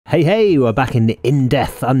Hey hey, we're back in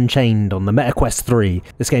In-Death Unchained on the MetaQuest 3.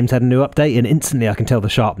 This game's had a new update and instantly I can tell the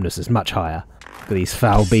sharpness is much higher. Look at these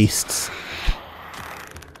foul beasts.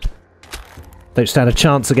 Don't stand a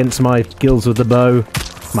chance against my gills with the bow.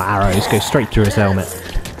 My arrows go straight through his helmet.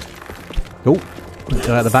 Oh,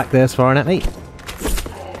 go out the back there's firing at me.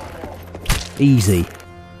 Easy.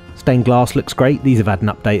 Stained glass looks great, these have had an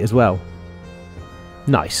update as well.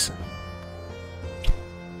 Nice.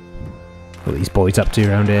 What are these boys up to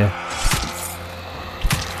around here?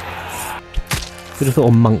 Who'd have thought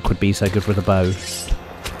a monk would be so good with a bow?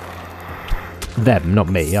 Them, not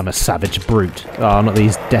me. I'm a savage brute. Oh, not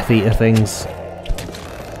these Death Eater things.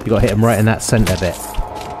 You gotta hit them right in that centre bit.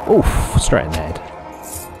 Oof, straight in the head.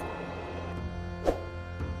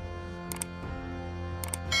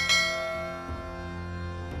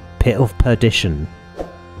 Pit of Perdition.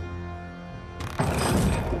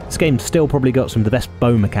 This game's still probably got some of the best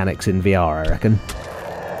bow mechanics in VR, I reckon.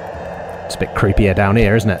 It's a bit creepier down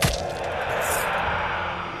here, isn't it?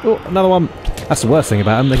 Oh, another one. That's the worst thing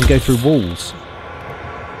about them, they can go through walls.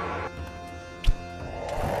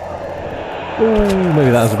 Oh,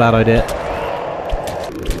 maybe that was a bad idea.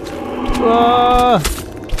 Oh,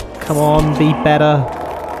 come on, be better.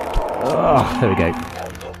 Oh, there we go.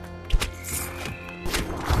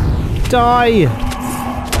 Die!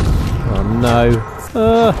 Oh no.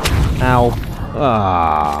 Ow.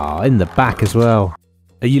 Ah, in the back as well.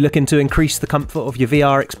 Are you looking to increase the comfort of your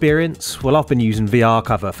VR experience? Well, I've been using VR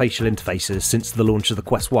Cover facial interfaces since the launch of the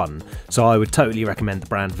Quest 1, so I would totally recommend the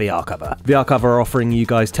brand VR Cover. VR Cover are offering you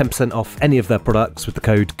guys 10% off any of their products with the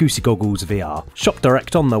code GooseyGoggles VR. Shop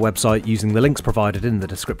direct on their website using the links provided in the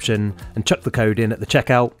description, and chuck the code in at the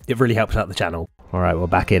checkout. It really helps out the channel. Alright, we're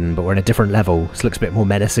back in, but we're in a different level. This looks a bit more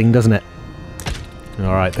menacing, doesn't it?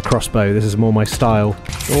 Alright, the crossbow, this is more my style.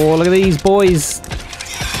 Oh, look at these boys!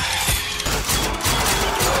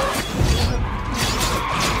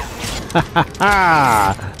 Ha ha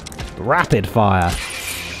ha! Rapid fire!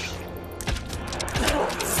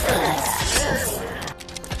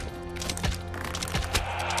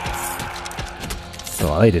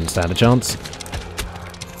 Oh, they didn't stand a chance.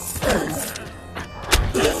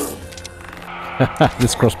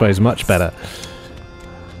 This crossbow is much better.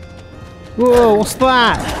 Whoa, what's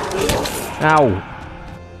that? Ow.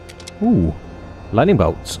 Ooh, lightning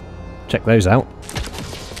bolts. Check those out.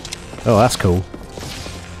 Oh, that's cool.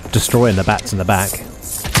 Destroying the bats in the back.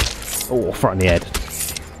 Oh, front in the head.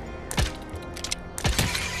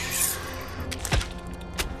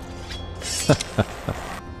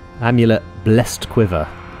 Amulet Blessed Quiver.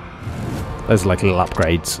 Those are like little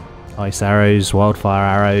upgrades. Ice arrows, wildfire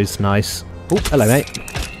arrows, nice. Oh, hello mate.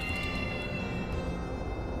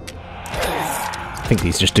 I think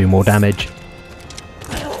these just do more damage.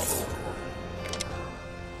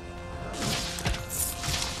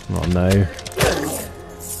 Oh no.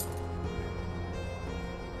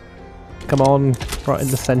 Come on, right in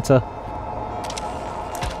the centre.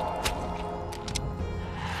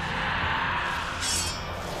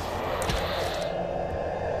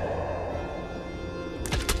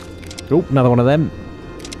 Oh, another one of them.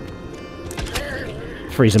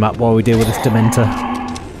 Freeze him up while we deal with this Dementor.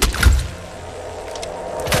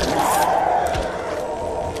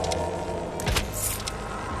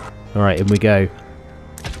 Alright, in we go.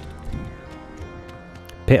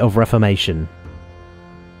 Pit of Reformation.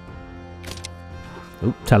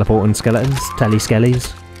 Oop, teleporting skeletons,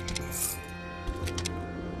 telly-skellies.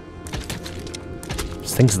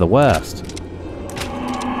 These things are the worst.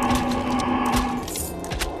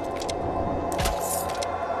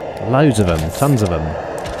 Loads of them, tons of them.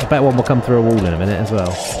 I bet one will come through a wall in a minute as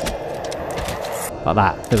well. Like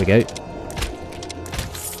that, there we go.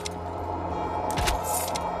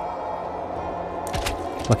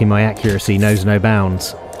 Lucky my accuracy knows no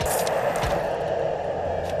bounds.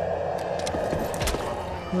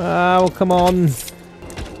 Oh, come on.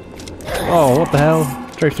 Oh, what the hell?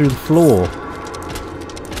 Drove through the floor.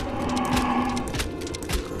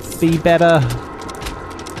 Be better.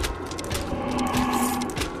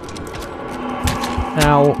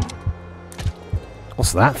 Ow.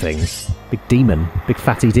 What's that thing? Big demon. Big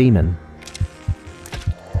fatty demon.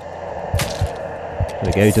 There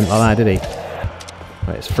we go, didn't like that, did he?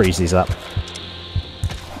 Right, let's freeze these up.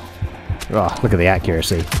 Oh, look at the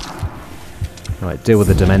accuracy. Right, deal with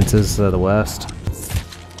the Dementors, they're the worst.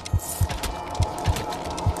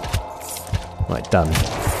 Right, done.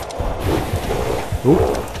 Ooh.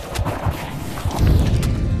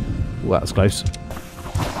 Ooh, that was close.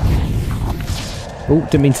 Oh,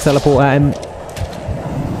 didn't mean to teleport at him.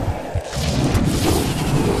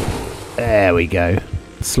 There we go.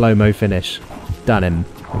 Slow-mo finish. Done him.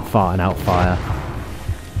 I'm farting out fire.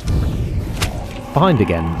 behind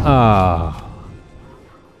again. Ah.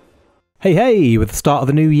 Hey, with the start of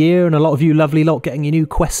the new year and a lot of you lovely lot getting your new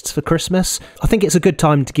quests for Christmas, I think it's a good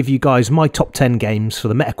time to give you guys my top 10 games for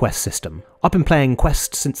the MetaQuest system. I've been playing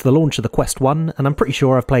Quest since the launch of the Quest 1, and I'm pretty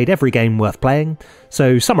sure I've played every game worth playing,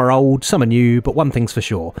 so some are old, some are new, but one thing's for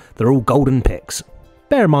sure, they're all golden picks.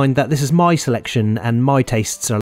 Bear in mind that this is my selection and my tastes are